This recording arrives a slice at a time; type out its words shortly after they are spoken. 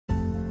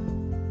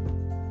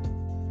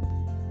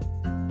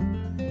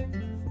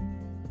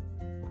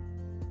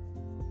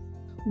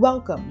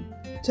Welcome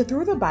to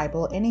Through the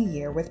Bible in a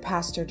Year with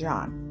Pastor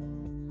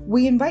John.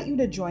 We invite you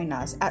to join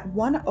us at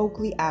 1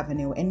 Oakleigh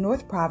Avenue in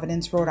North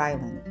Providence, Rhode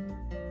Island.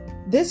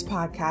 This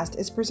podcast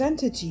is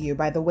presented to you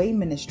by The Way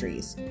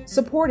Ministries,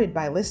 supported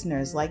by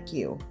listeners like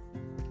you.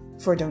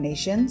 For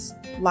donations,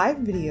 live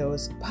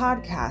videos,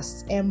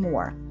 podcasts, and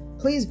more,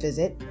 please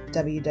visit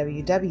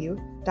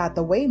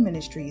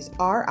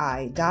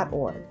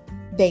www.thewayministriesri.org.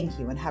 Thank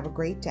you and have a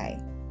great day.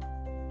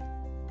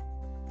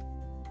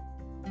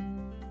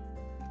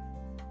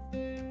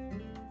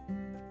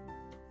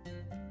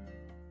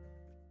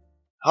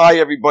 Hi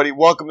everybody,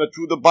 welcome to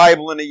Through the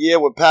Bible in a Year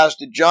with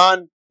Pastor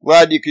John.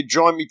 Glad you could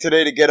join me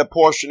today to get a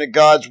portion of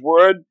God's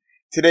Word.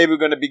 Today we're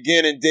going to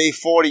begin in day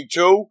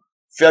 42,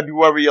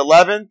 February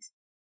 11th,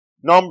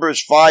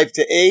 Numbers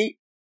 5-8.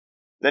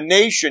 The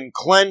nation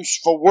cleansed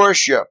for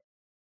worship.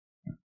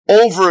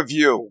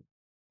 Overview.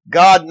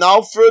 God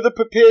now further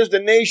prepares the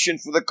nation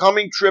for the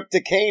coming trip to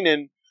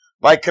Canaan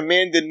by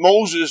commanding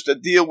Moses to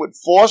deal with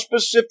 4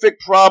 specific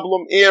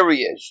problem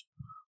areas: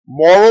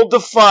 moral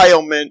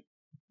defilement,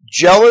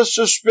 jealous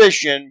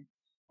suspicion,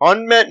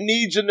 unmet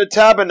needs in the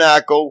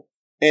tabernacle,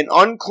 and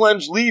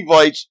uncleansed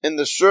Levites in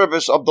the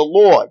service of the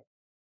Lord.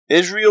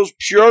 Israel's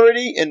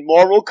purity in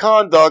moral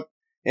conduct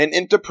and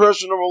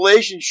interpersonal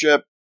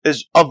relationship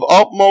is of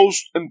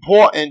utmost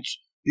importance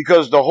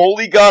because the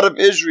holy God of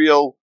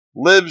Israel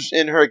lives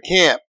in her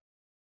camp.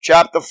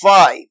 Chapter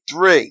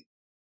 5:3.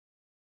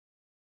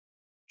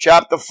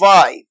 Chapter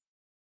 5.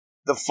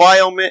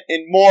 Defilement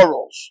in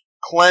morals,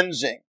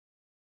 cleansing.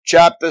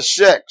 Chapter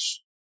 6.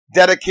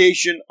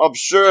 Dedication of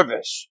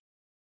service.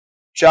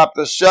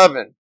 Chapter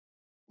 7.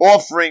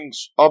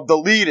 Offerings of the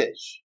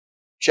leaders.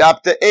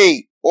 Chapter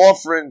 8.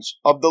 Offerings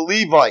of the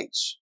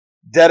Levites.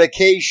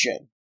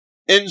 Dedication.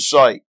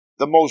 Insight.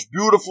 The most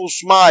beautiful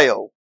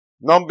smile.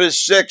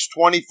 Numbers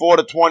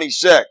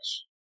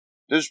 6:24-26.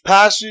 This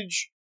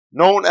passage,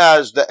 known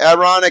as the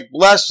Aaronic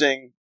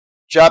blessing,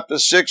 chapter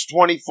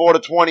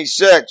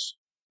 6:24-26,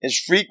 is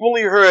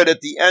frequently heard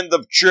at the end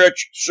of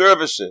church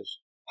services.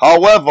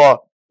 However,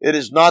 it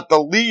is not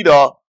the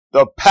leader,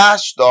 the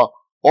pastor,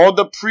 or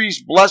the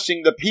priest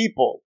blessing the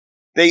people.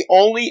 They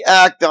only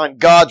act on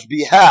God's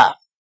behalf.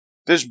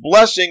 This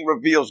blessing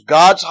reveals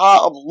God's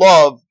heart of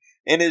love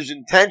and his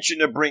intention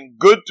to bring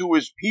good to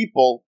his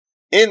people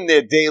in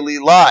their daily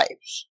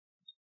lives.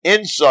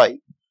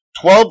 Insight.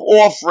 12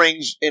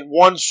 offerings in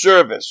one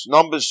service.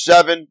 Numbers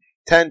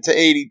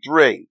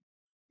 7:10-83.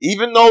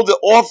 Even though the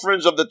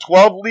offerings of the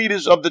 12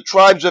 leaders of the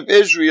tribes of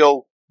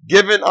Israel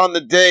given on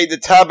the day the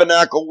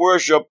tabernacle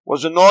worship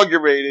was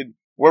inaugurated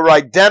were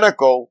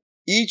identical,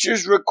 each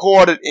is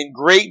recorded in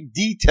great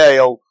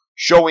detail,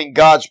 showing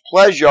God's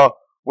pleasure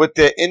with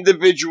their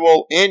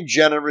individual and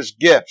generous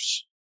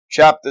gifts.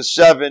 Chapter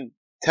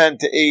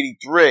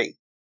 7:10-83.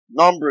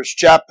 Numbers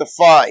chapter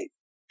 5.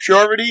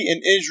 Purity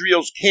in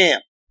Israel's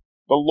camp.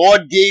 The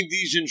Lord gave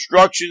these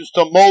instructions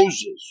to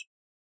Moses.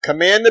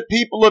 Command the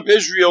people of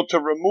Israel to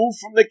remove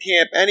from the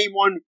camp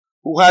anyone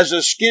who has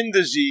a skin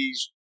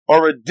disease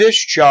or a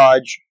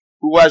discharge,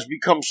 who has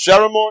become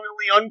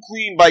ceremonially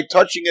unclean by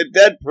touching a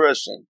dead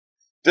person.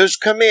 This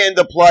command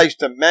applies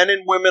to men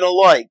and women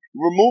alike.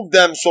 Remove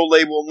them so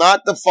they will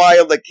not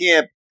defile the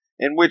camp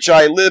in which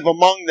I live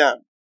among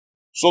them.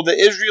 So the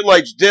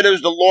Israelites did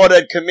as the Lord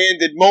had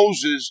commanded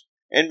Moses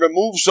and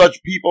removed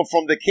such people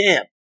from the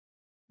camp.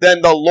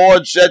 Then the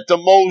Lord said to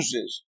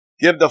Moses,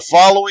 give the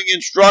following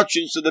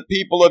instructions to the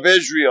people of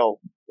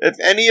Israel. If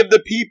any of the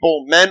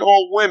people, men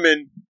or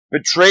women,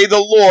 betray the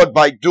Lord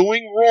by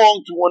doing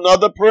wrong to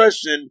another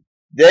person,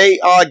 they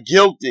are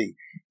guilty.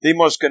 They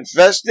must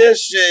confess their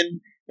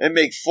sin and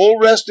make full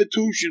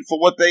restitution for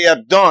what they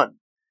have done,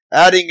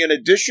 adding an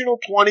additional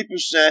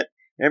 20%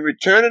 and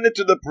returning it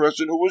to the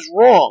person who was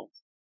wronged.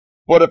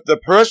 But if the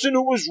person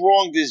who was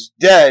wronged is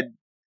dead,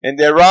 and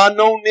there are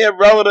no near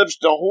relatives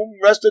to whom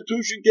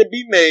restitution can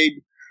be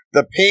made,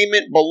 the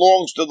payment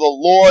belongs to the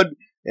Lord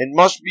and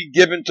must be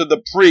given to the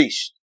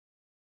priest.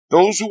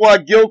 Those who are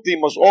guilty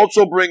must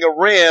also bring a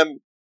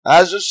ram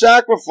as a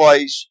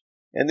sacrifice,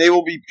 and they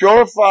will be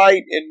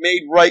purified and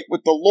made right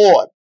with the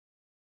Lord.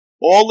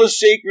 All the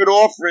sacred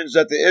offerings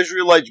that the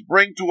Israelites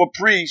bring to a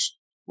priest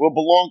will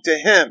belong to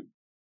him.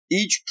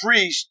 Each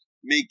priest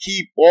may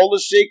keep all the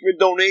sacred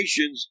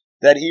donations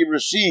that he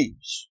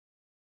receives.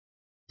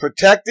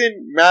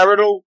 Protecting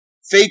marital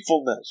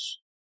faithfulness.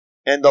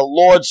 And the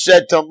Lord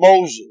said to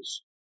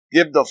Moses,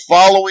 give the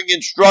following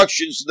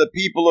instructions to the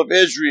people of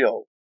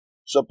Israel.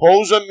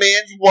 Suppose a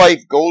man's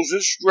wife goes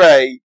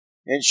astray,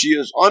 and she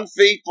is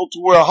unfaithful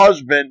to her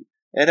husband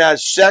and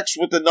has sex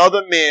with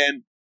another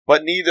man,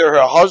 but neither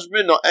her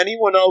husband nor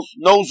anyone else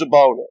knows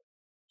about it.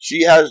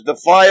 She has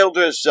defiled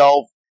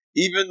herself,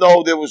 even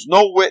though there was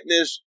no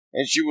witness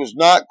and she was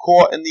not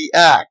caught in the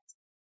act.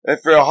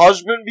 If her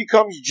husband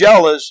becomes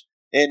jealous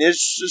and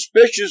is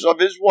suspicious of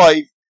his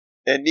wife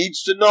and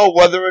needs to know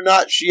whether or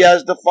not she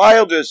has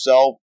defiled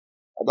herself,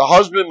 the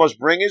husband must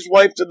bring his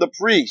wife to the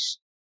priest.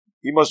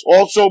 He must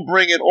also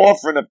bring an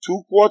offering of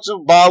 2 quarts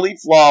of barley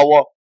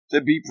flour to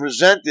be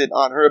presented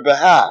on her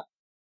behalf.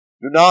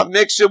 Do not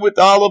mix it with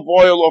olive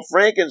oil or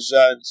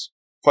frankincense,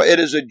 for it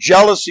is a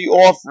jealousy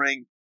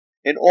offering,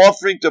 an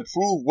offering to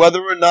prove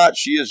whether or not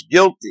she is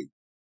guilty.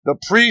 The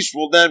priest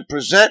will then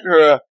present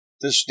her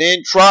to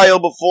stand trial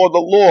before the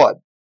Lord.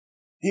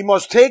 He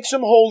must take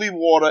some holy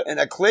water in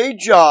a clay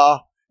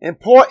jar and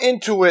pour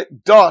into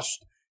it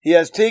dust he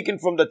has taken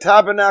from the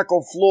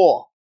tabernacle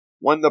floor.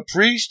 When the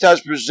priest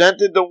has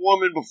presented the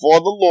woman before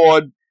the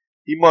Lord,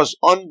 he must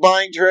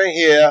unbind her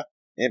hair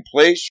and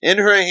place in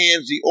her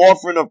hands the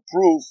offering of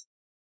proof,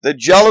 the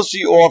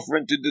jealousy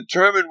offering, to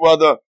determine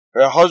whether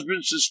her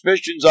husband's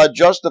suspicions are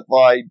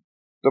justified.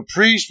 The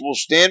priest will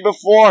stand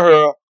before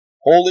her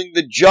holding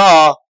the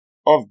jar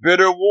of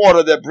bitter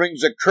water that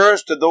brings a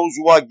curse to those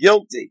who are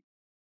guilty.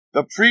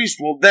 The priest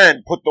will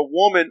then put the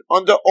woman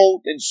under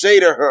oath and say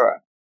to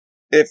her,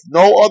 "If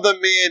no other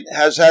man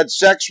has had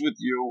sex with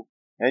you,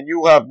 and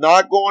you have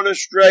not gone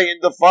astray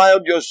and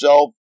defiled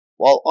yourself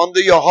while under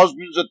your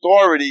husband's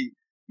authority,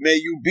 may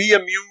you be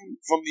immune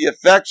from the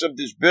effects of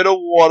this bitter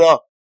water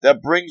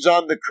that brings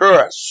on the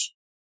curse.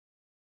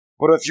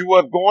 But if you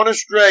have gone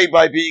astray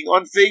by being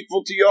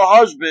unfaithful to your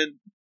husband,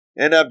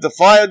 and have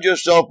defiled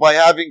yourself by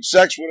having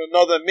sex with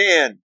another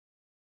man,"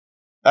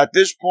 at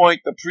this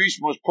point the priest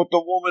must put the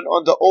woman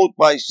under oath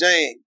by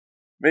saying,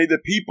 "May the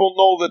people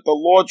know that the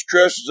Lord's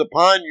curse is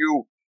upon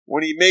you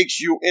when he makes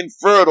you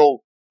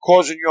infertile,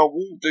 causing your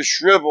womb to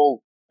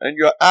shrivel and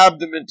your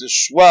abdomen to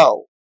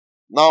swell.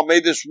 Now may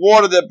this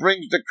water that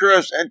brings the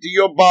curse enter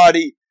your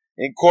body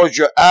and cause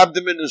your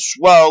abdomen to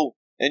swell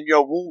and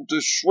your womb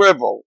to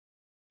shrivel."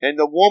 And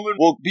the woman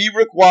will be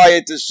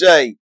required to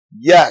say,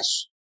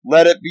 "Yes,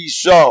 let it be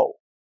so."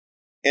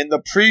 And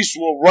the priest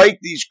will write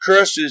these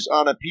curses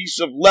on a piece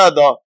of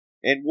leather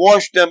and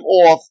wash them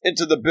off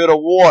into the bitter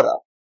water.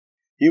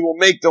 He will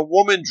make the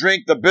woman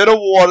drink the bitter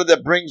water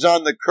that brings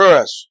on the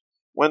curse.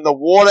 When the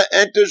water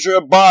enters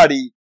her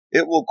body,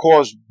 it will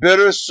cause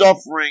bitter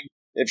suffering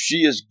if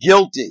she is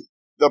guilty.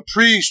 The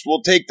priest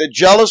will take the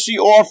jealousy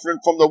offering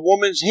from the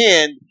woman's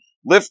hand,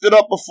 lift it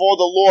up before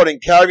the Lord,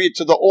 and carry it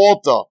to the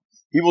altar.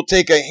 He will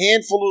take a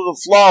handful of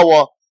the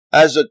flour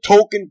as a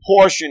token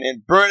portion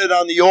and burn it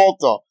on the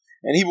altar,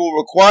 and he will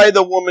require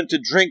the woman to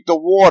drink the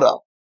water.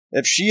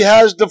 If she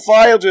has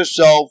defiled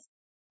herself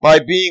by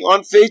being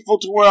unfaithful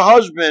to her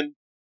husband,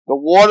 the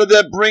water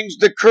that brings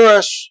the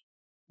curse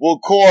will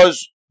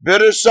cause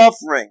bitter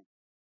suffering.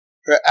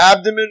 Her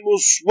abdomen will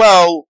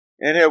swell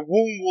and her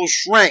womb will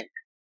shrink,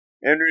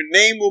 and her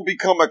name will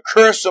become a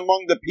curse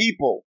among the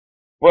people.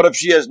 But if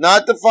she has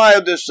not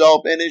defiled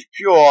herself and is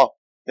pure,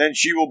 then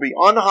she will be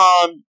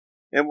unharmed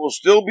and will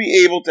still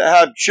be able to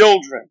have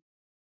children.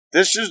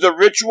 This is the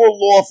ritual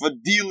law for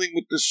dealing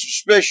with the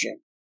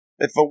suspicion.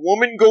 If a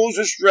woman goes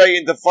astray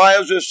and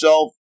defiles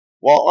herself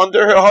while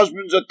under her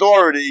husband's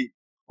authority,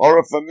 or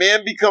if a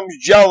man becomes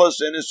jealous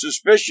and is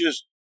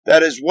suspicious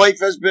that his wife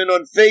has been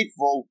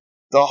unfaithful,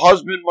 the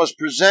husband must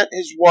present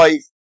his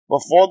wife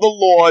before the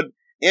Lord,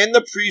 and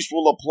the priest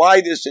will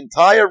apply this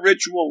entire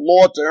ritual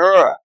law to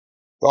her.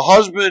 The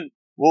husband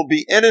will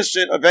be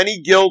innocent of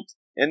any guilt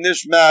in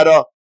this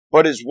matter,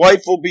 but his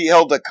wife will be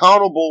held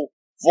accountable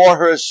for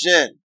her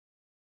sin.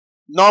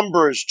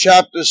 Numbers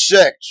chapter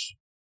 6.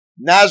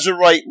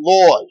 Nazirite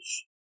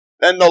laws.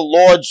 Then the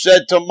Lord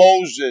said to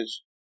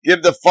Moses,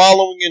 "Give the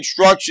following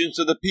instructions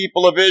to the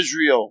people of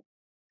Israel.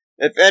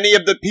 If any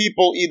of the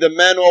people, either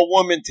men or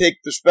women, take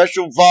the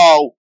special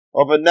vow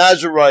of a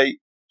Nazirite,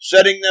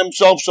 setting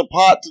themselves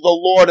apart to the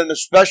Lord in a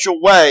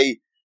special way,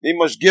 they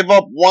must give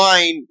up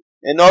wine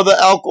and other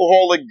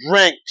alcoholic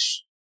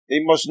drinks. They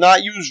must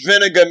not use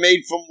vinegar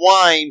made from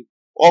wine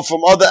or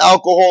from other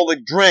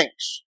alcoholic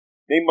drinks.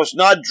 They must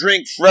not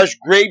drink fresh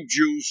grape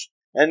juice,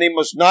 and they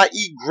must not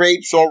eat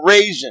grapes or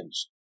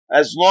raisins.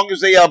 As long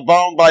as they are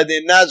bound by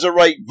their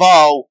Nazirite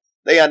vow,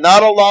 they are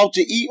not allowed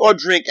to eat or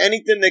drink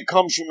anything that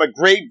comes from a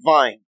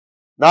grapevine,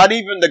 not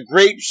even the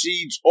grape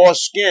seeds or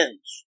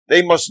skins.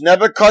 They must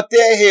never cut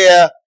their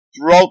hair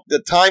throughout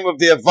the time of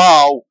their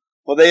vow,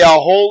 for they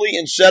are holy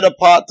and set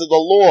apart to the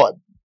Lord.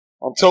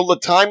 Until the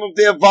time of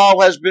their vow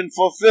has been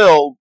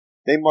fulfilled,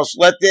 they must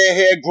let their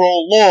hair grow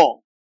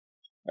long,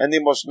 and they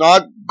must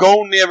not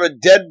go near a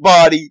dead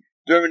body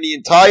during the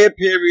entire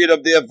period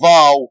of their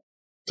vow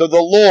to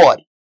the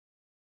Lord.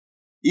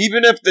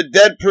 Even if the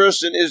dead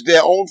person is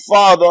their own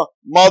father,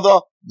 mother,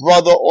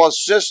 brother, or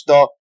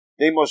sister,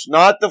 they must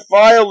not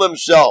defile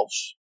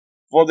themselves,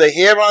 for the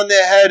hair on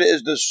their head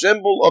is the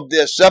symbol of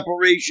their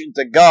separation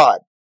to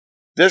God.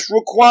 This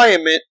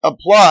requirement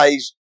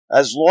applies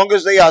as long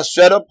as they are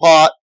set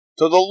apart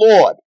to the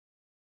Lord.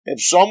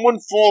 If someone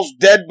falls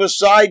dead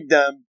beside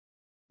them,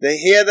 the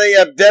hair they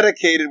have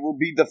dedicated will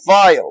be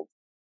defiled.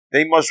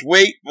 They must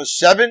wait for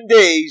 7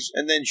 days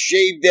and then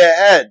shave their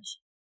heads.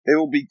 They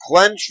will be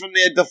cleansed from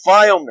their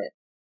defilement.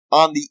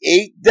 On the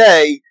 8th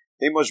day,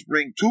 they must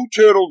bring 2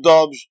 turtle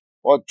doves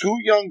or 2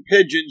 young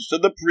pigeons to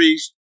the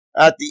priest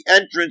at the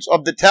entrance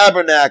of the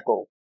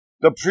tabernacle.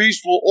 The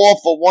priest will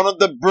offer one of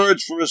the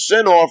birds for a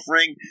sin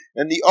offering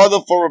and the other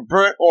for a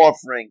burnt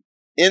offering.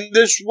 In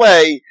this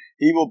way,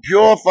 he will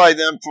purify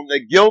them from the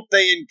guilt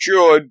they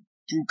incurred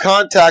through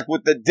contact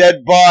with the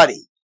dead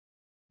body.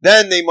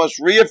 Then they must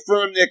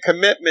reaffirm their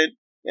commitment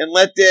and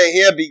let their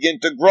hair begin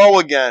to grow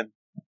again.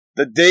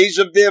 The days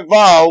of their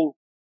vow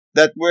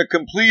that were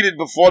completed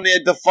before their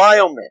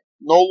defilement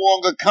no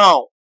longer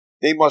count.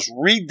 They must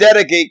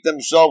rededicate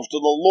themselves to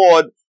the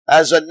Lord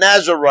as a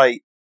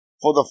Nazirite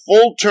for the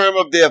full term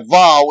of their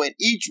vow, and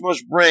each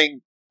must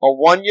bring a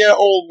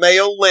 1-year-old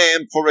male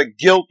lamb for a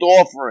guilt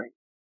offering.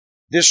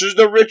 This is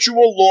the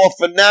ritual law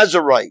for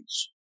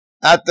Nazirites.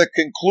 At the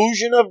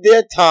conclusion of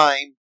their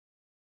time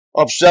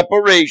of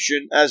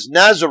separation as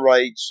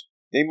Nazirites,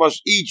 they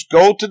must each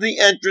go to the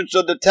entrance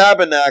of the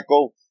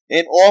tabernacle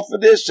and offer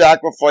their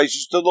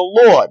sacrifices to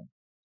the Lord.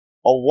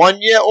 A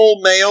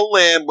 1-year-old male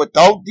lamb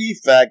without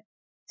defect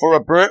for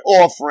a burnt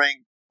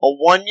offering, a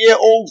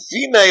 1-year-old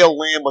female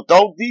lamb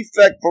without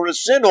defect for a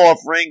sin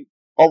offering,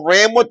 a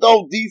ram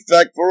without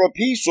defect for a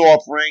peace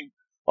offering,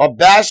 a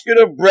basket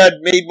of bread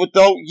made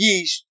without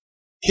yeast,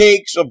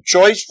 cakes of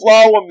choice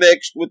flour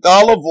mixed with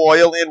olive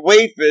oil, and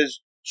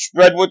wafers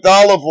spread with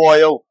olive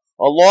oil,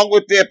 along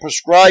with their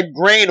prescribed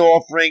grain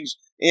offerings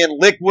and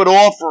liquid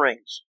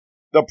offerings.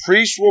 The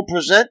priest will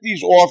present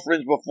these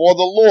offerings before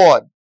the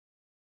Lord.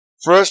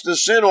 First the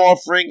sin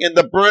offering and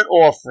the burnt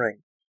offering,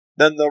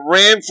 then the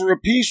ram for a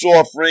peace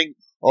offering,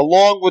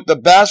 along with the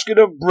basket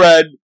of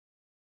bread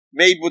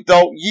made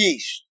without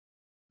yeast.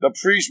 The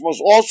priest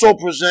must also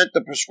present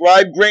the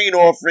prescribed grain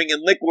offering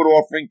and liquid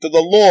offering to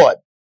the Lord.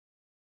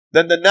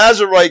 Then the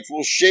Nazirites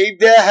will shave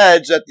their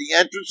heads at the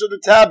entrance of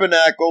the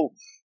tabernacle.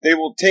 They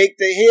will take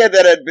the hair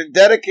that had been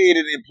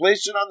dedicated and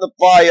place it on the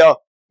fire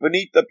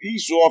beneath the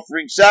peace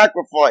offering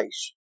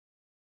sacrifice.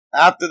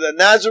 After the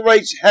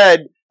Nazirite's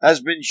head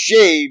has been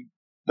shaved,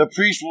 the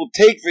priest will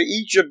take for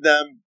each of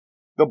them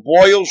the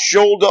boiled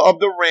shoulder of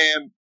the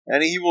ram,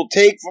 and he will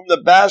take from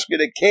the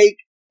basket a cake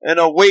and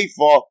a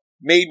wafer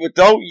made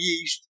without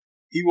yeast.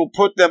 He will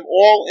put them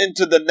all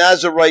into the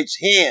Nazirite's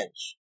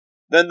hands.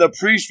 Then the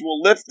priest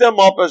will lift them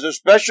up as a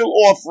special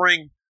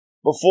offering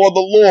before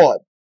the Lord.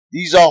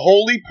 These are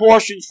holy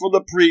portions for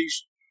the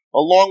priest,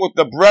 along with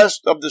the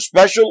breast of the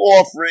special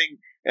offering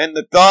and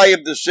the thigh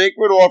of the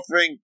sacred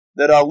offering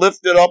that are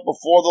lifted up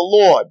before the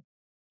Lord.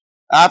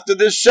 After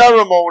this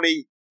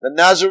ceremony, the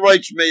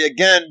Nazirites may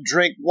again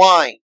drink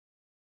wine.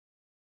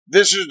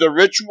 This is the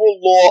ritual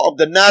law of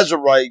the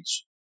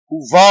Nazirites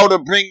who vow to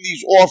bring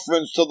these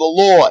offerings to the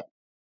Lord.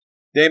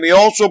 They may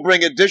also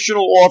bring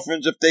additional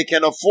offerings if they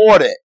can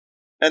afford it,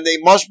 and they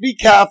must be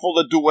careful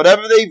to do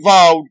whatever they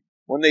vowed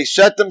when they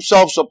set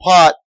themselves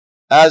apart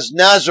as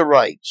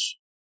Nazirites.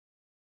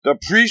 The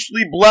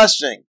priestly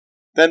blessing.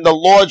 Then the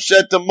Lord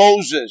said to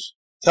Moses,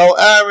 "Tell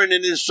Aaron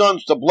and his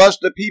sons to bless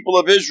the people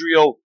of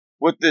Israel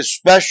with this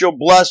special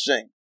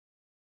blessing.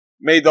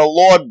 May the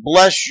Lord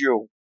bless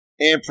you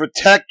and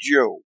protect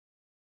you.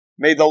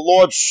 May the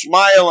Lord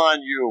smile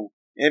on you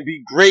and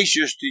be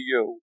gracious to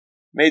you.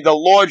 May the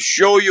Lord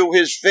show you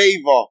his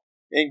favor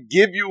and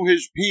give you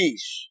his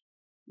peace.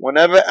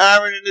 Whenever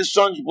Aaron and his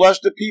sons bless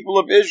the people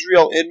of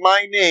Israel in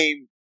my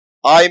name,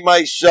 I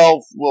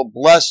myself will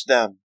bless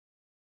them."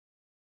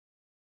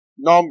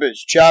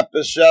 Numbers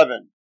chapter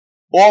 7.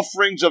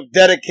 Offerings of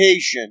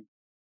dedication.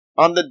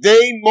 On the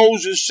day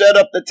Moses set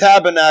up the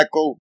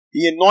tabernacle,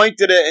 he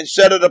anointed it and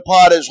set it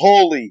apart as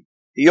holy.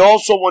 He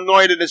also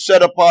anointed and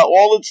set apart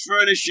all its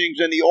furnishings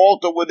and the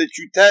altar with its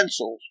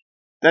utensils.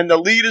 Then the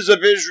leaders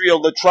of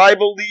Israel, the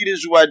tribal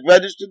leaders who had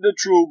registered the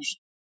troops,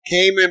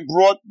 came and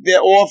brought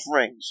their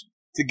offerings.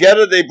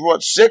 Together they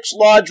brought 6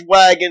 large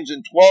wagons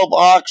and 12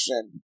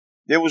 oxen.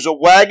 There was a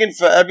wagon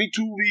for every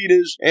 2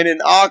 leaders and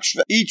an ox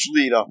for each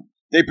leader.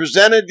 They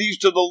presented these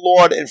to the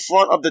Lord in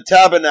front of the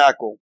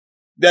tabernacle.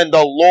 Then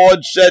the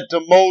Lord said to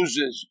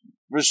Moses,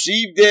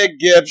 "Receive their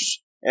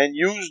gifts and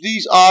use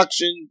these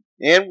oxen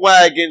and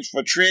wagons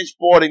for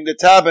transporting the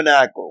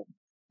tabernacle.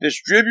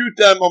 Distribute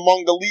them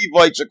among the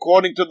Levites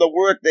according to the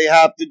work they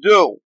have to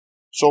do."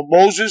 So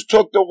Moses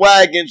took the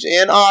wagons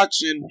and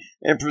oxen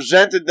and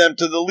presented them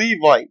to the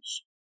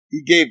Levites.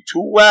 He gave 2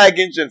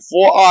 wagons and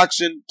 4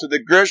 oxen to the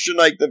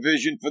Gershonite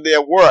division for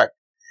their work,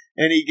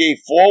 and he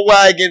gave 4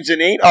 wagons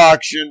and 8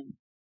 oxen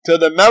to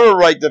the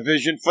Merarite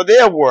division for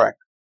their work.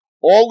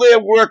 All their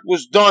work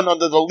was done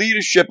under the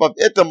leadership of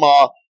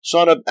Ithamar,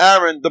 son of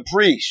Aaron the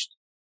priest.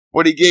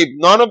 But he gave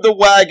none of the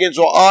wagons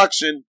or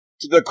oxen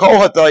to the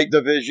Kohathite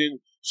division,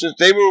 since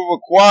they were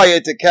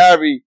required to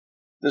carry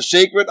the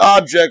sacred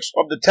objects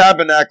of the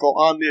tabernacle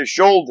on their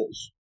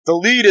shoulders. The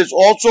leaders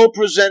also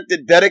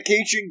presented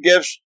dedication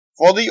gifts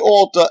for the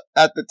altar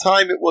at the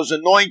time it was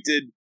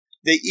anointed.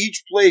 They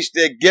each placed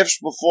their gifts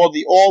before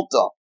the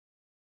altar.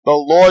 The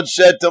Lord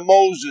said to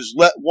Moses,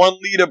 "Let one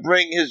leader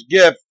bring his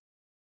gift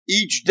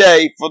each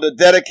day for the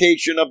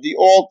dedication of the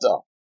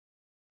altar."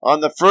 On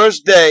the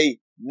first day,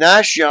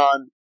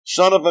 Nahshon,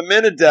 son of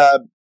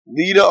Amminadab,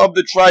 leader of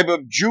the tribe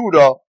of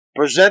Judah,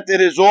 presented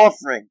his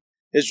offering.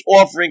 His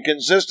offering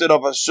consisted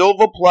of a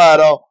silver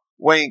platter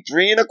weighing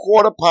 3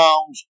 1/4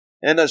 pounds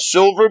and a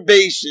silver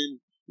basin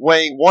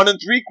weighing 1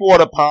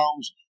 3/4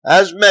 pounds,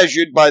 as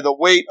measured by the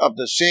weight of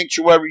the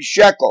sanctuary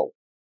shekel.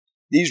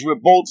 These were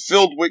both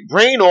filled with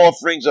grain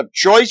offerings of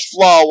choice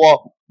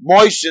flour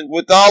moistened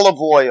with olive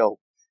oil.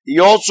 He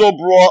also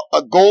brought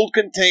a gold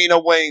container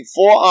weighing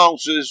 4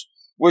 ounces,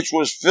 which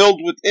was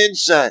filled with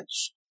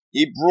incense.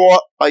 He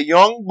brought a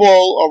young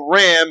bull, a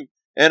ram,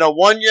 and a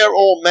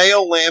 1-year-old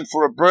male lamb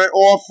for a burnt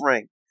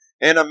offering,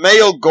 and a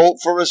male goat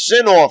for a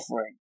sin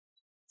offering.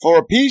 For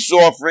a peace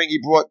offering, he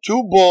brought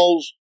 2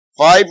 bulls,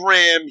 5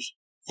 rams,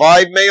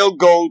 5 male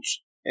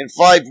goats, and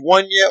 5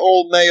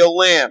 1-year-old male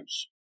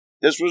lambs.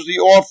 This was the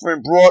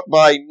offering brought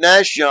by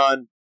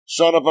Nashon,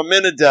 son of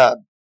Amminadab.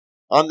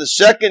 On the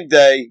second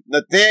day,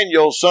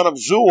 Nathaniel, son of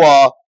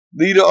Zuar,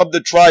 leader of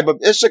the tribe of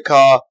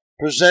Issachar,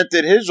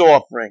 presented his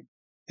offering.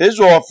 His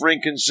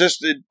offering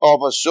consisted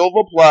of a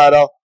silver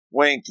platter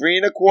weighing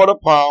 3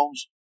 1/4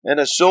 pounds and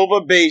a silver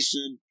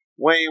basin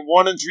weighing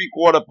 1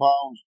 3/4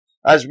 pounds,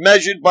 as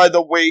measured by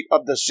the weight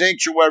of the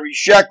sanctuary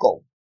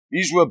shekel.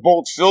 These were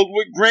both filled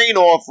with grain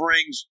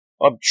offerings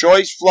of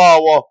choice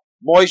flour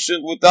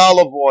moistened with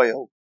olive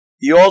oil.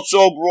 He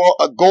also brought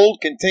a gold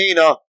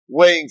container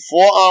weighing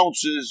 4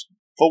 ounces,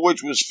 for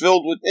which was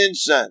filled with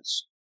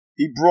incense.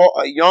 He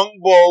brought a young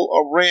bull,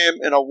 a ram,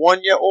 and a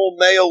 1-year-old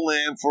male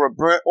lamb for a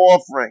burnt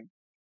offering,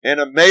 and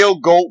a male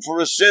goat for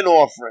a sin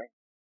offering.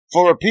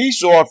 For a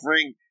peace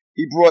offering,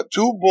 he brought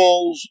 2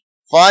 bulls,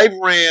 5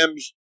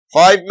 rams,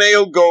 5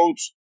 male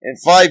goats,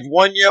 and 5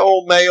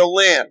 1-year-old male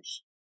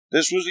lambs.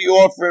 This was the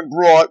offering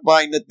brought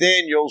by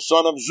Nathaniel,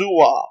 son of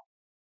Zuar.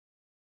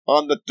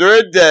 On the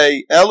third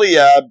day,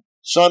 Eliab,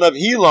 son of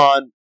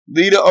Helon,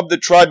 leader of the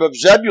tribe of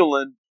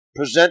Zebulun,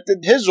 presented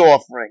his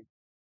offering.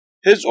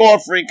 His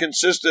offering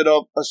consisted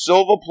of a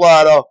silver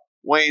platter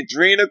weighing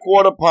 3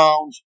 1/4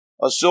 pounds,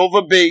 a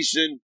silver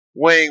basin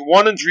weighing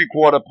 1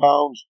 3/4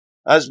 pounds,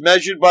 as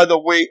measured by the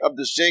weight of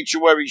the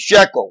sanctuary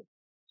shekel.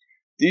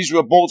 These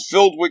were both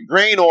filled with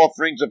grain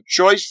offerings of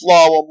choice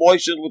flour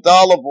moistened with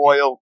olive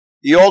oil.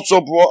 He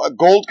also brought a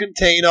gold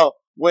container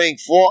weighing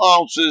 4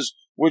 ounces,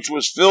 which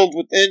was filled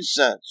with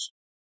incense.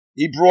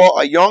 He brought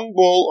a young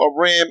bull, a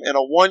ram, and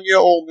a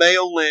 1-year-old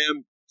male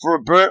lamb for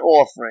a burnt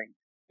offering,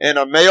 and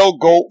a male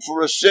goat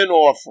for a sin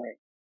offering.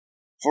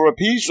 For a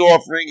peace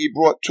offering, he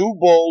brought 2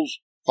 bulls,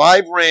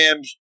 5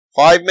 rams,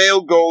 5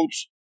 male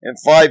goats, and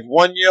 5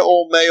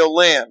 1-year-old male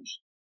lambs.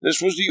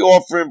 This was the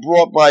offering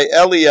brought by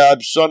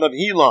Eliab, son of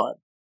Helon.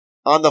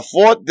 On the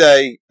fourth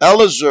day,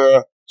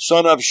 Elazar,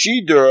 son of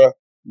Shedeur,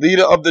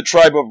 leader of the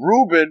tribe of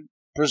Reuben,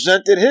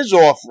 presented his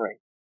offering.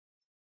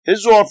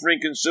 His offering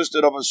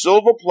consisted of a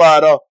silver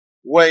platter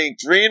weighing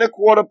 3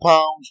 1/4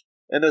 pounds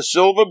and a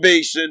silver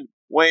basin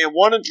weighing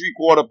 1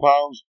 3/4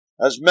 pounds,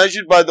 as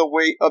measured by the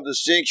weight of the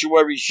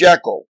sanctuary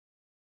shekel.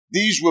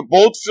 These were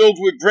both filled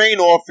with grain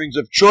offerings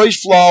of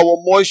choice flour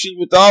moistened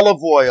with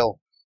olive oil.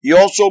 He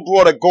also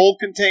brought a gold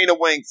container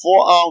weighing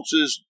 4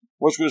 ounces,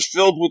 which was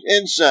filled with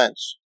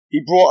incense. He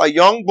brought a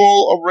young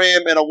bull, a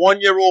ram, and a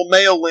 1-year-old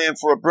male lamb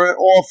for a burnt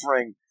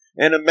offering,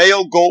 and a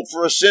male goat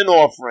for a sin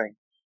offering.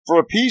 For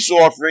a peace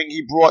offering,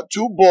 he brought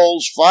 2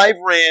 bulls, 5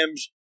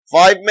 rams,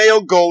 5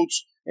 male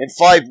goats, and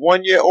 5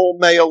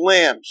 1-year-old male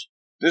lambs.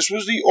 This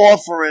was the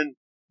offering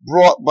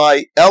brought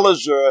by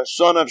Elazar,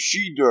 son of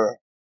Shedeur.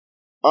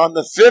 On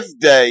the 5th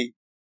day,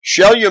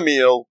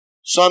 Shelumiel,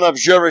 son of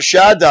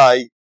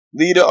Zurishaddai,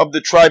 leader of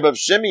the tribe of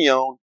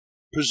Simeon,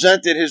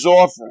 presented his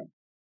offering.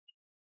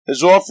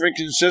 His offering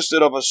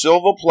consisted of a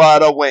silver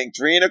platter weighing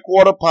 3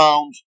 1/4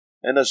 pounds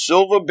and a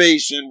silver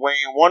basin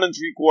weighing 1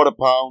 3/4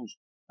 pounds,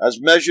 as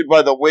measured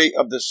by the weight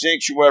of the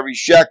sanctuary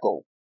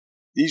shekel.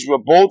 These were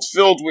both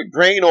filled with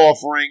grain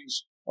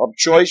offerings of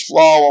choice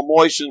flour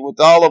moistened with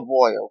olive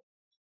oil.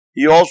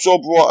 He also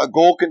brought a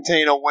gold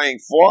container weighing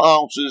 4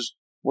 ounces,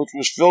 which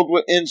was filled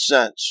with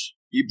incense.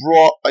 He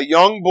brought a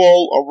young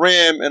bull, a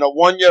ram, and a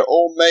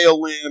 1-year-old male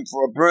lamb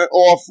for a burnt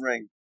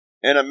offering,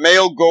 and a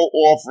male goat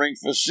offering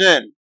for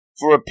sin.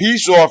 For a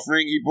peace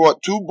offering, he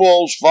brought 2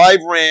 bulls,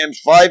 5 rams,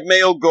 5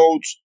 male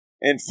goats,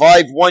 and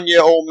 5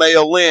 1-year-old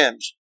male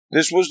lambs.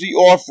 This was the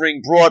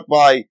offering brought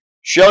by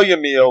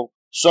Shelumiel,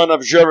 son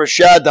of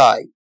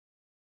Zurishaddai.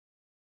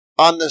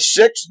 On the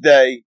 6th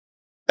day,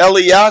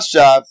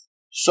 Eliasaph,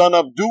 son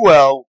of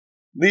Deuel,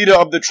 leader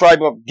of the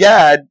tribe of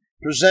Gad,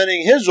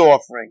 presenting his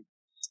offering.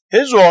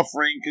 His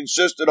offering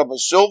consisted of a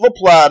silver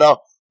platter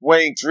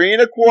weighing 3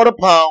 1/4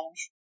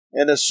 pounds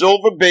and a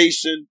silver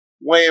basin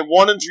weighing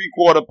 1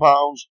 3/4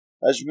 pounds,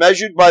 as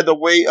measured by the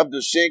weight of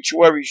the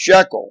sanctuary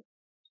shekel.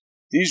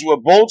 These were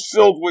both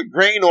filled with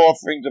grain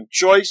offerings of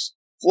choice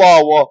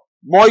flour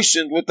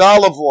moistened with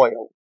olive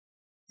oil.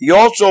 He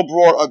also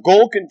brought a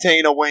gold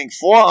container weighing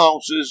 4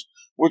 ounces,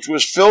 which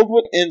was filled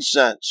with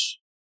incense.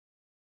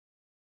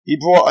 He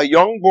brought a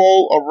young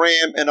bull, a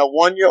ram, and a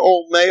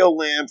 1-year-old male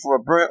lamb for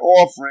a burnt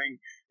offering,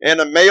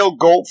 and a male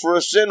goat for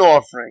a sin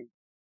offering.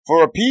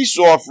 For a peace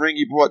offering,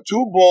 he brought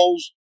 2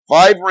 bulls,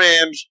 5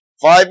 rams,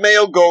 5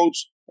 male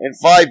goats, and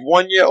 5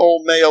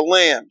 1-year-old male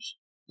lambs.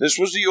 This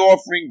was the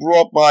offering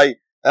brought by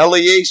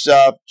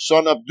Eliasaph,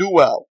 son of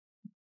Deuel.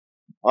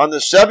 On the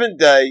 7th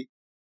day,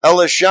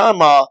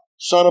 Elishama,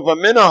 son of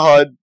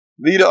Amminahud,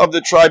 leader of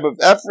the tribe of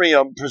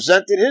Ephraim,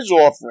 presented his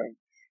offering.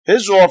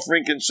 His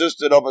offering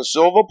consisted of a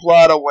silver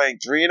platter weighing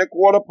 3¼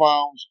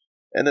 pounds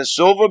and a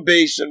silver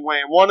basin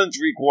weighing 1¾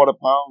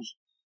 pounds,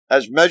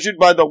 as measured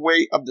by the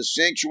weight of the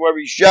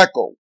sanctuary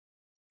shekel.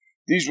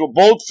 These were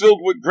both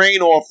filled with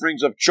grain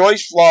offerings of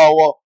choice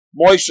flour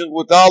moistened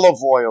with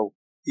olive oil.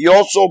 He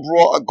also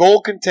brought a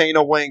gold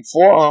container weighing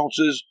 4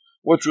 ounces,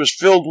 which was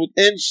filled with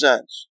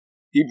incense.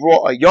 He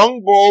brought a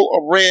young bull,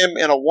 a ram,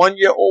 and a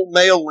 1-year-old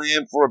male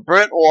lamb for a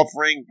burnt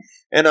offering,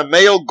 and a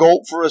male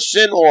goat for a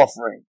sin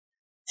offering.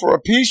 For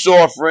a peace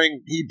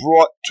offering, he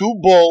brought 2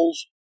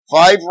 bulls,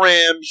 5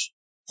 rams,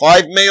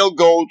 5 male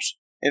goats,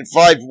 and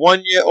 5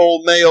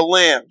 1-year-old male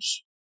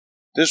lambs.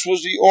 This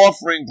was the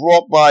offering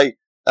brought by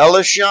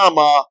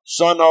Elishama,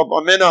 son of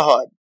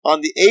Amminahud.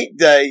 On the 8th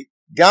day,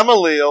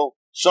 Gamaliel,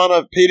 son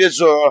of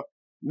Pedazur,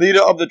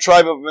 leader of the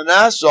tribe of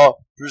Manasseh,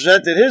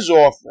 presented his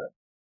offering.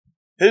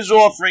 His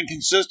offering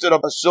consisted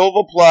of a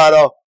silver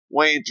platter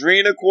weighing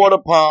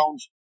 3¼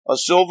 pounds, a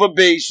silver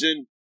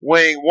basin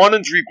weighing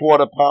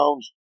 1¾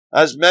 pounds,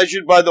 as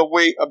measured by the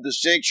weight of the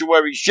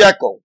sanctuary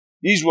shekel.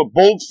 These were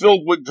both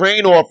filled with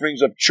grain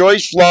offerings of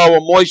choice flour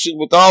moistened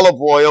with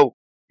olive oil.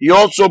 He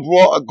also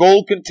brought a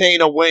gold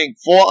container weighing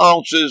 4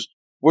 ounces,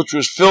 which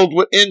was filled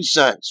with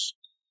incense.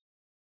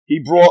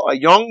 He brought a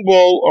young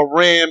bull, a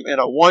ram, and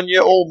a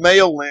 1-year-old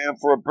male lamb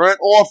for a burnt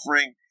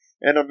offering,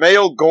 and a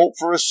male goat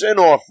for a sin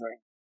offering.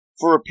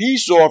 For a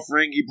peace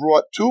offering, he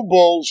brought 2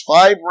 bulls,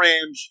 5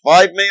 rams,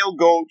 5 male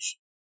goats,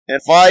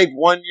 and 5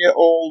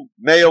 1-year-old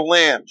male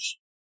lambs.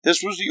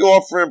 This was the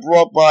offering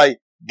brought by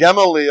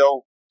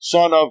Gamaliel,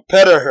 son of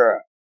Pedahur.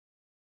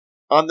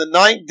 On the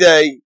 9th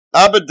day,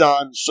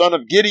 Abidan, son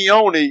of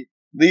Gideoni,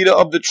 leader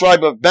of the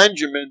tribe of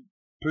Benjamin,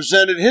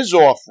 presented his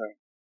offering.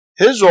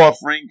 His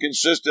offering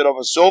consisted of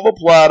a silver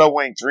platter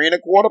weighing 3¼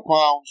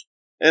 pounds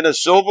and a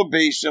silver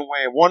basin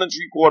weighing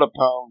 1¾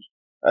 pounds,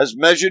 as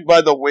measured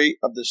by the weight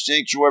of the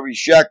sanctuary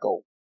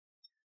shekel.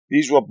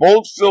 These were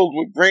both filled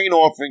with grain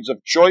offerings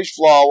of choice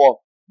flour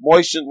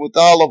moistened with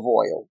olive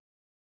oil.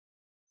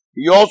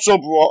 He also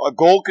brought a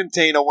gold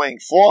container weighing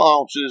 4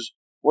 ounces,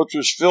 which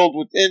was filled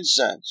with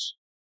incense.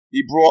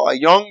 He brought a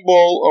young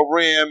bull, a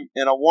ram,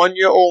 and a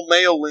 1-year-old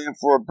male lamb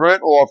for a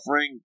burnt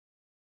offering,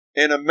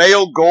 and a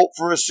male goat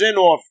for a sin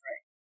offering.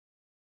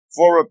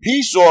 For a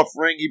peace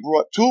offering, he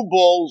brought 2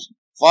 bulls,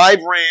 5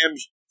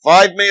 rams,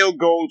 5 male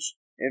goats,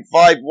 and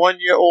 5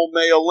 1-year-old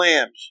male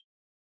lambs.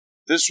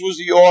 This was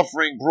the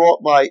offering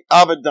brought by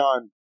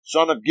Abidan,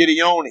 son of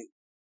Gideoni.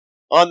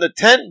 On the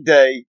 10th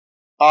day,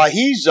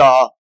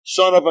 Ahizah,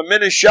 son of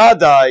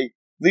Amminashadai,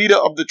 leader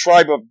of the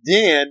tribe of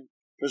Dan,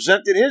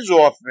 presented his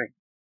offering.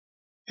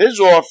 His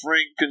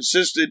offering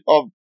consisted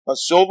of a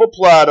silver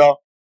platter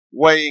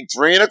weighing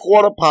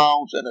 3¼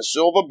 pounds and a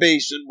silver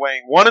basin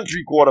weighing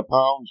 1¾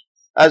 pounds,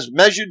 as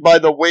measured by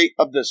the weight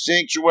of the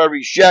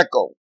sanctuary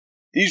shekel.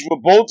 These were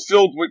both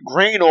filled with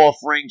grain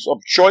offerings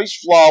of choice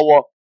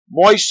flour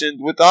moistened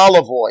with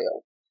olive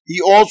oil. He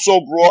also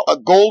brought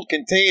a gold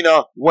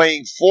container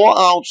weighing 4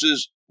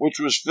 ounces, which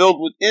was filled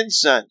with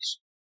incense.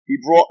 He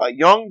brought a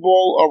young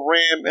bull, a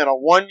ram, and a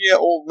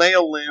 1-year-old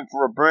male lamb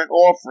for a burnt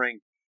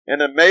offering,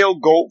 and a male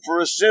goat for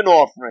a sin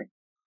offering.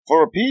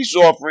 For a peace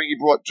offering, he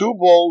brought 2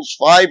 bulls,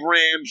 5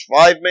 rams,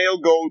 5 male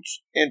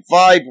goats, and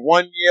 5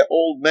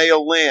 1-year-old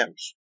male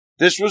lambs.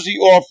 This was the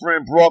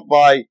offering brought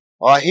by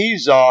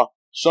Ahizah,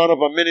 son of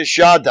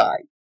Amminashadai.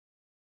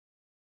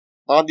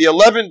 On the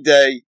 11th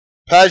day,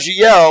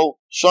 Pagiel,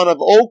 son of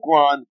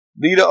Oakleigh,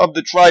 leader of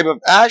the tribe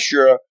of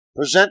Asher,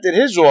 presented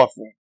his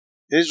offering.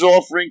 His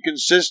offering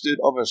consisted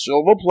of a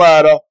silver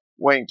platter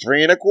weighing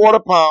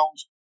 3¼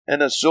 pounds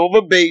and a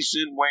silver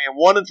basin weighing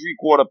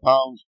 1¾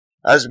 pounds,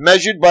 as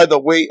measured by the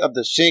weight of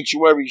the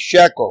sanctuary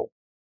shekel.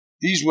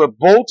 These were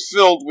both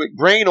filled with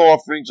grain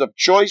offerings of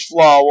choice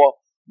flour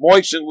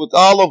moistened with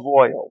olive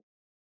oil.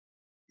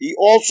 He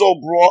also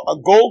brought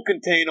a gold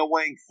container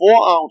weighing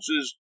 4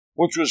 ounces,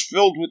 which was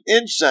filled with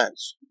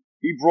incense.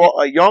 He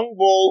brought a young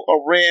bull,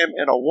 a ram,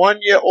 and a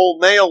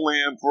 1-year-old male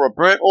lamb for a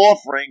burnt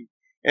offering,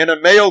 and a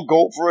male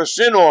goat for a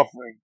sin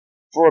offering.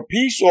 For a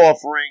peace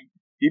offering,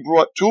 he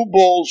brought 2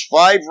 bulls,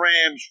 5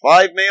 rams,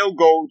 5 male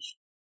goats,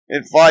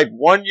 and 5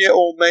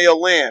 1-year-old male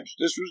lambs.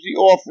 This was the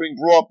offering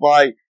brought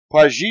by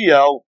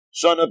Pagiel,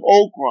 son of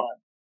Oakleigh.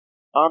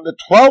 On the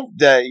 12th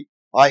day,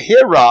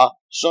 Ahira,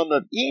 son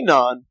of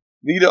Enan,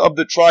 leader of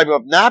the tribe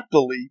of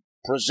Naphtali,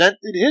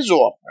 presented his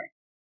offering.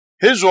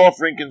 His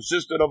offering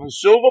consisted of a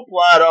silver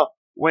platter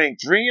weighing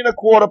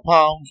 3¼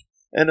 pounds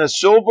and a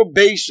silver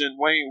basin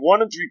weighing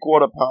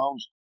 1¾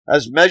 pounds,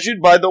 as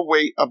measured by the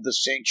weight of the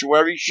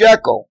sanctuary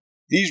shekel.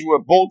 These were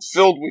both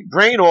filled with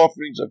grain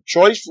offerings of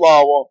choice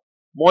flour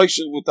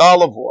moistened with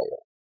olive oil.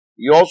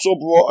 He also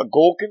brought a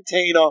gold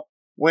container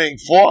weighing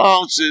 4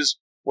 ounces,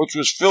 which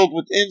was filled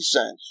with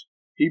incense.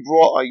 He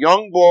brought a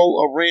young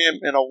bull, a ram,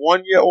 and a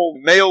 1-year-old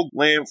male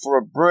lamb for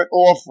a burnt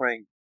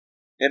offering,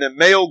 and a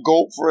male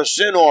goat for a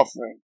sin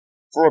offering.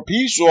 For a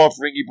peace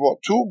offering, he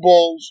brought 2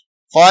 bulls,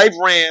 5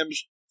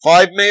 rams,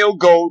 5 male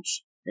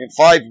goats, and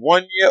 5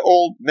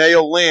 1-year-old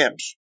male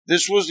lambs.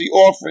 This was the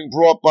offering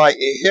brought by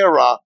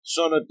Ahira,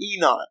 son of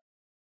Enan.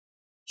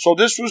 So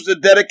this was the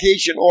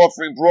dedication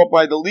offering brought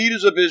by the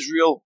leaders of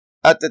Israel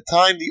at the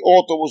time the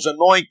altar was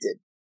anointed.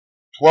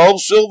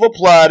 12 silver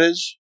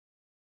platters,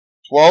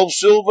 12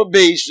 silver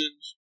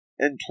basins,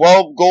 and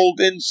 12 gold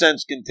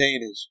incense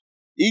containers.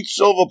 Each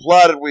silver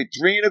platter weighed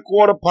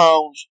 3¼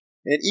 pounds,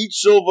 and each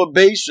silver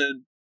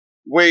basin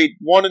weighed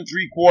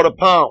 1¾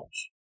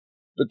 pounds.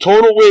 The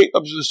total weight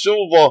of the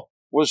silver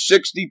was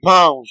 60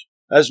 pounds,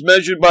 as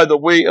measured by the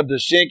weight of the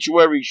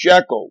sanctuary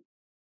shekel.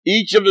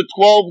 Each of the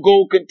 12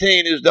 gold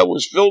containers that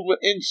was filled with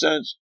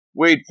incense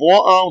weighed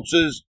 4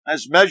 ounces,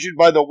 as measured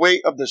by the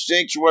weight of the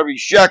sanctuary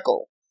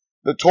shekel.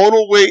 The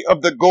total weight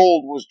of the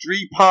gold was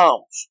 3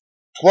 pounds.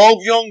 12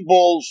 young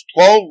bulls,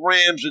 12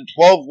 rams, and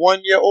 12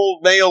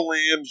 one-year-old male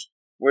lambs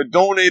were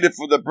donated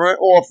for the burnt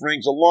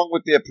offerings along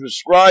with their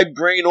prescribed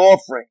grain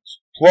offerings.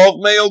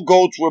 12 male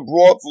goats were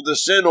brought for the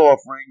sin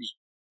offerings.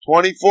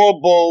 24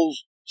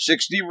 bulls,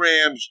 60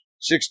 rams,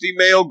 60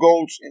 male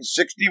goats, and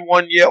 60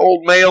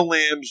 one-year-old male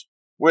lambs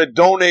were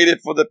donated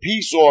for the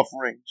peace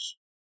offerings.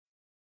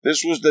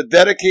 This was the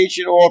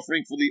dedication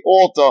offering for the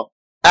altar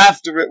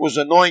after it was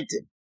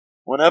anointed.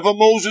 Whenever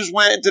Moses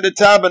went into the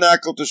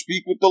tabernacle to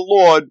speak with the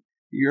Lord,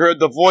 he heard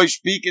the voice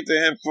speaking to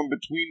him from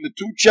between the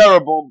 2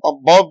 cherubim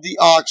above the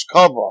ark's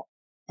cover,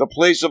 the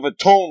place of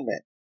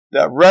atonement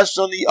that rests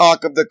on the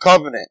ark of the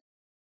covenant.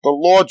 The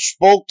Lord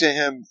spoke to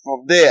him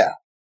from there.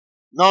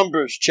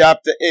 Numbers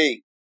chapter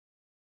 8.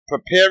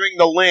 Preparing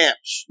the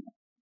lamps.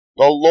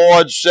 The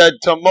Lord said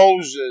to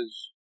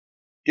Moses,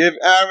 "Give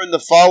Aaron the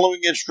following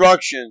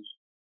instructions.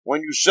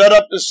 When you set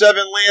up the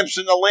 7 lamps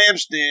in the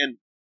lampstand,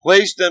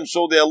 place them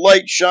so their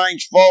light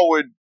shines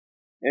forward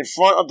in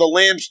front of the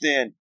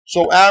lampstand."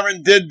 So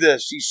Aaron did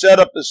this. He set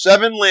up the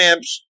 7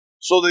 lamps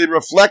so they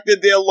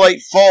reflected their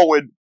light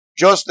forward,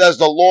 just as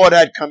the Lord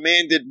had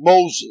commanded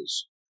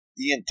Moses.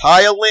 The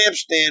entire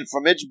lampstand,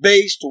 from its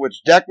base to its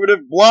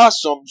decorative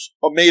blossoms,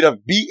 are made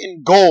of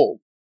beaten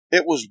gold.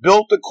 It was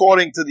built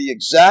according to the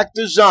exact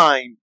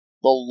design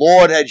the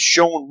Lord had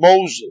shown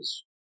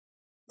Moses.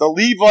 The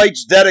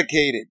Levites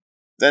dedicated.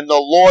 Then the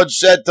Lord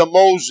said to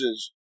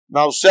Moses,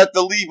 "Now set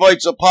the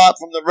Levites apart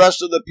from the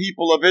rest of the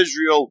people of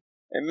Israel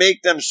and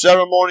make them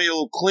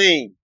ceremonially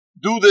clean.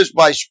 Do this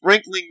by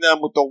sprinkling them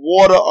with the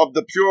water of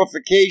the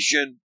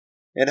purification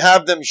and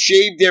have them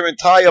shave their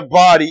entire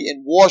body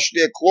and wash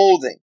their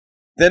clothing.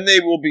 Then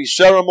they will be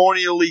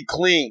ceremonially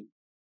clean.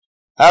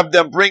 Have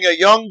them bring a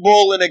young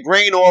bull and a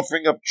grain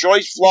offering of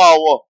choice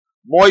flour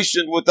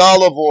moistened with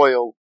olive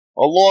oil,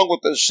 along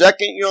with a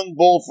second young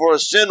bull for a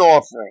sin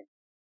offering.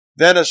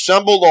 Then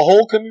assemble the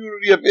whole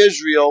community of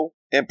Israel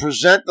and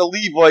present the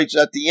Levites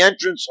at the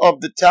entrance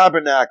of the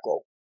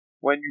tabernacle.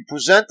 When you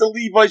present the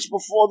Levites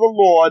before the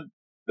Lord,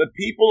 the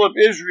people of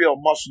Israel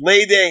must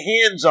lay their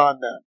hands on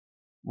them.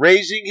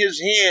 Raising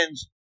his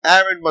hands,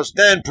 Aaron must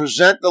then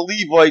present the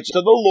Levites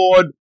to the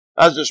Lord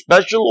as a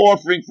special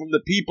offering from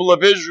the people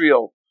of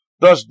Israel,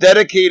 thus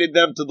dedicated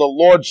them to the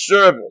Lord's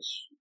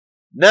service.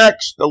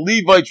 Next, the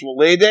Levites will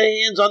lay their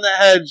hands on the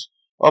heads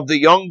of the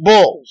young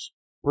bulls,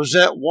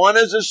 present one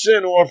as a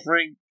sin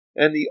offering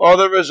and the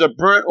other as a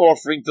burnt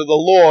offering to the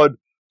Lord,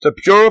 to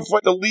purify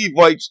the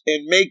Levites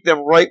and make them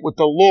right with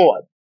the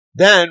Lord.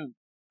 Then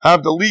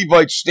have the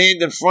Levites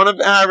stand in front of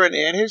Aaron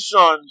and his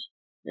sons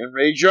and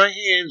raise your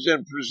hands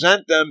and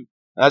present them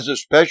as a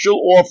special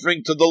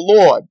offering to the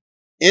Lord.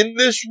 In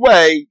this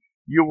way,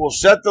 you will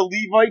set the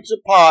Levites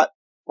apart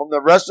from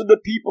the rest of the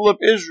people of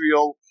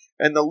Israel,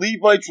 and the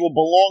Levites will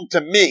belong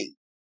to me.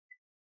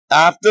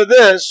 After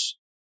this,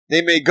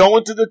 they may go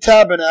into the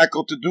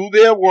tabernacle to do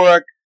their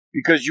work,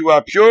 because you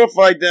have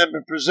purified them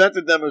and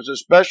presented them as a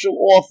special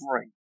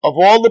offering. Of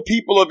all the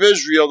people of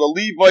Israel,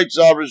 the Levites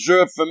are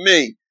reserved for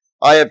me.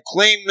 I have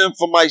claimed them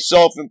for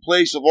myself in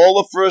place of all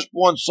the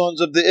firstborn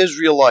sons of the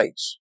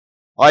Israelites.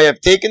 I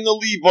have taken the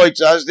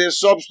Levites as their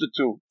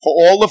substitute, for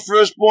all the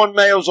firstborn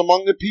males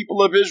among the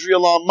people of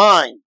Israel are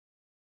mine,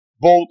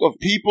 both of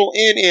people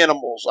and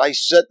animals. I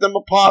set them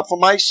apart for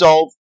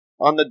myself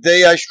on the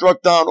day I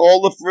struck down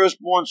all the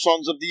firstborn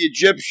sons of the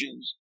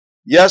Egyptians.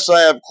 Yes,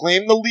 I have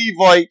claimed the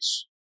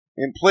Levites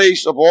in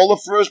place of all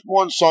the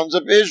firstborn sons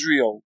of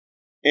Israel.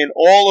 And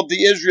all of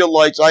the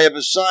Israelites I have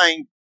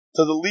assigned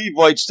to the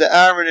Levites, to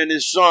Aaron and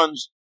his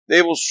sons.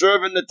 They will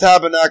serve in the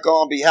tabernacle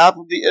on behalf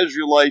of the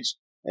Israelites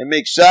and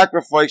make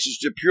sacrifices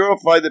to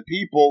purify the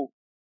people,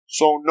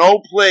 so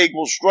no plague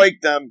will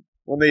strike them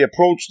when they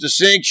approach the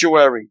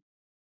sanctuary."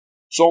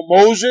 So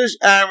Moses,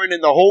 Aaron,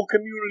 and the whole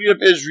community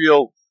of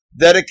Israel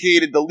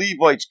dedicated the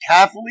Levites,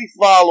 carefully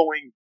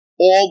following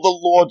all the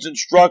Lord's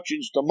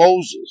instructions to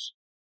Moses.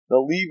 The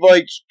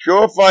Levites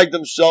purified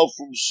themselves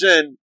from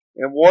sin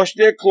and washed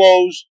their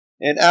clothes,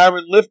 and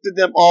Aaron lifted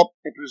them up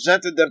and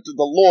presented them to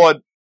the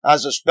Lord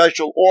as a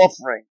special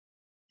offering.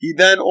 He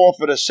then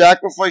offered a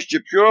sacrifice to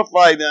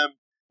purify them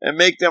and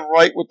make them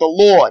right with the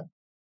Lord.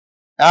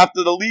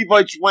 After the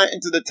Levites went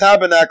into the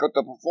tabernacle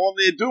to perform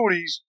their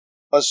duties,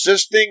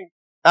 assisting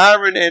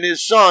Aaron and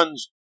his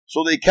sons,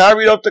 so they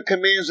carried out the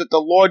commands that the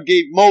Lord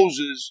gave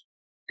Moses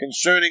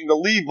concerning the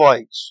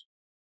Levites.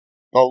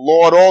 The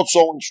Lord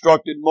also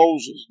instructed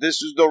Moses,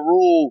 "This is the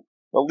rule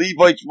the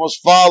Levites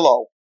must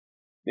follow.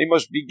 They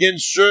must begin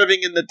serving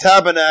in the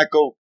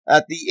tabernacle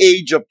at the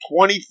age of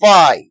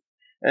 25,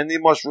 and they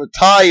must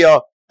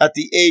retire at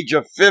the age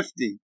of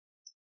 50.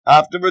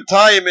 After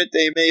retirement,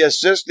 they may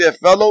assist their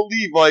fellow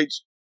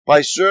Levites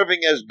by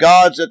serving as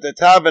guards at the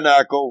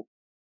tabernacle,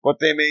 but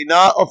they may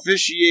not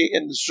officiate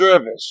in the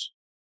service.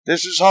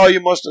 This is how you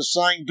must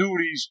assign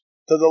duties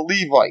to the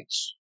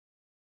Levites.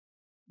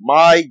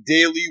 My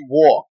daily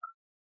walk.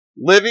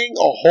 Living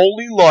a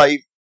holy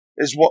life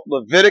is what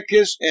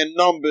Leviticus and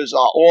Numbers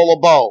are all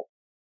about.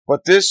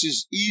 But this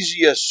is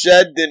easier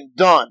said than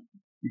done,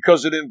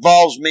 because it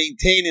involves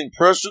maintaining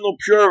personal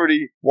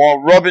purity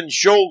while rubbing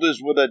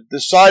shoulders with a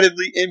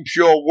decidedly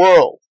impure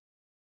world.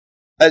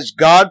 As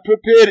God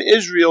prepared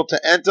Israel to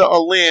enter a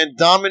land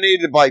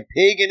dominated by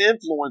pagan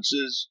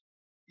influences,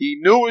 He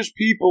knew His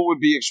people would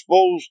be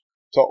exposed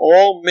to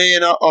all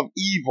manner of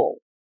evil,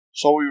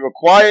 so He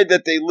required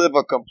that they live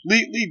a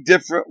completely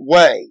different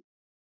way.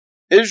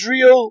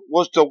 Israel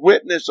was to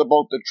witness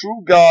about the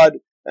true God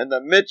in the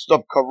midst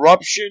of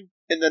corruption,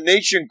 and the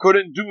nation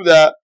couldn't do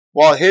that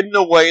while hidden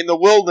away in the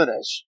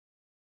wilderness.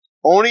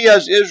 Only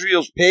as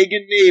Israel's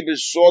pagan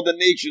neighbors saw the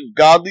nation's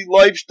godly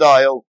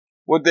lifestyle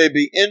would they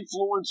be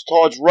influenced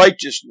towards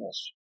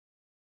righteousness.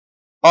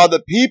 Are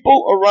the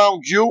people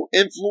around you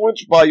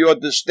influenced by your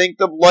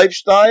distinctive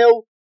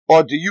lifestyle,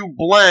 or do you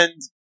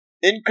blend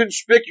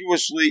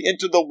inconspicuously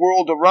into the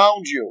world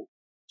around you?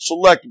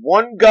 Select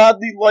one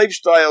godly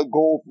lifestyle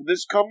goal for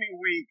this coming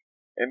week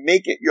and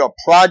make it your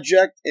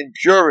project in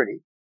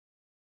purity.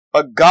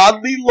 A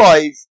godly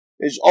life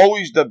is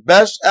always the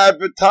best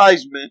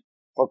advertisement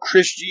for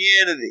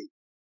Christianity.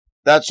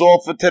 That's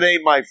all for today,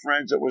 my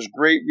friends. It was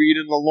great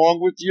reading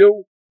along with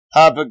you.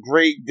 Have a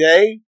great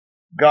day.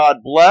 God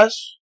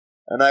bless.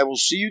 And I will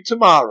see you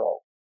tomorrow.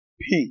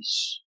 Peace.